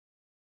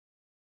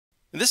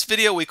In this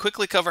video, we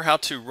quickly cover how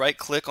to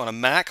right-click on a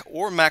Mac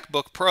or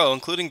MacBook Pro,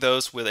 including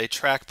those with a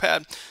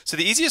trackpad. So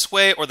the easiest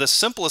way or the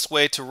simplest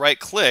way to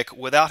right-click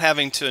without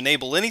having to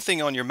enable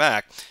anything on your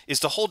Mac is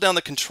to hold down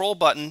the control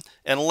button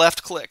and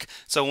left-click.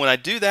 So when I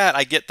do that,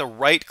 I get the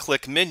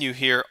right-click menu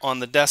here on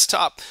the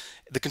desktop.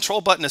 The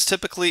control button is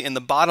typically in the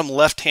bottom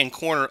left-hand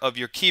corner of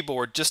your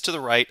keyboard, just to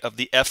the right of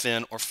the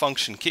FN or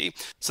function key.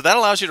 So that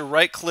allows you to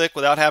right-click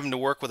without having to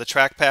work with a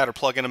trackpad or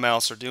plug in a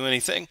mouse or do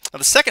anything. Now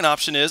the second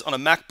option is on a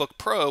MacBook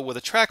Pro with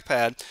a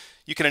trackpad,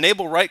 you can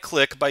enable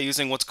right-click by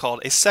using what's called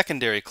a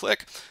secondary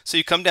click. So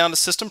you come down to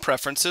System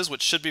Preferences,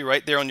 which should be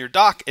right there on your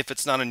dock. If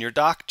it's not on your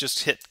dock,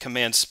 just hit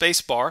Command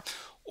Spacebar,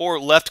 or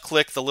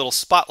left-click the little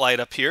spotlight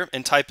up here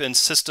and type in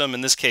System,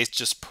 in this case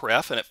just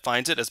Pref, and it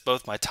finds it as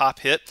both my top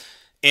hit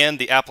and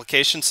the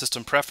application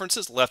System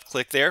Preferences. Left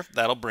click there,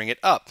 that'll bring it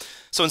up.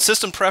 So in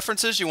System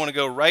Preferences, you want to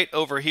go right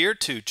over here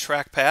to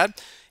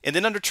Trackpad, and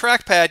then under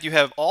Trackpad you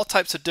have all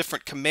types of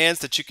different commands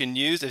that you can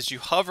use. As you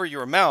hover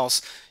your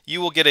mouse,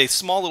 you will get a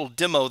small little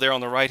demo there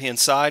on the right hand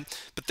side,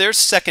 but there's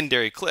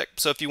secondary click.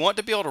 So if you want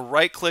to be able to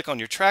right click on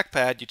your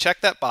trackpad, you check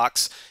that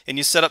box and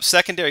you set up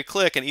secondary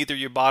click in either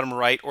your bottom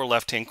right or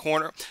left hand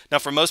corner. Now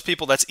for most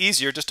people that's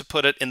easier just to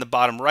put it in the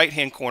bottom right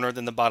hand corner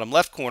than the bottom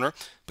left corner,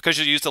 because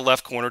you'll use the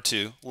left corner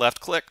to left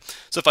click.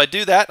 So if I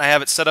do that and I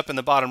have it set up in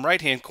the bottom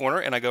right hand corner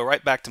and I go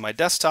right back to my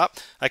desktop,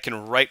 I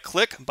can right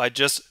click by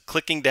just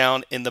clicking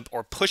down in the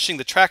or pushing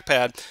the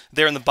trackpad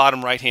there in the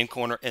bottom right hand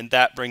corner, and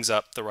that brings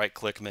up the right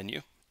click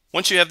menu.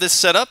 Once you have this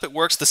set up, it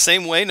works the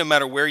same way no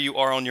matter where you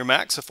are on your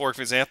Mac. So for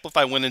example, if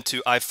I went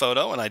into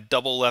iPhoto and I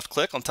double left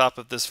click on top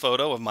of this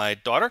photo of my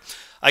daughter,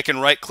 I can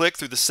right click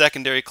through the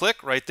secondary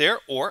click right there,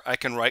 or I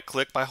can right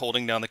click by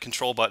holding down the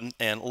control button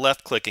and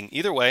left clicking.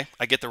 Either way,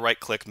 I get the right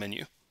click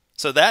menu.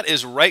 So that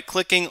is right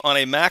clicking on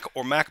a Mac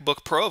or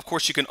MacBook Pro. Of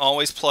course, you can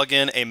always plug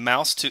in a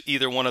mouse to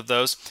either one of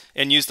those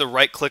and use the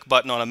right click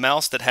button on a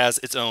mouse that has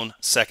its own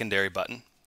secondary button.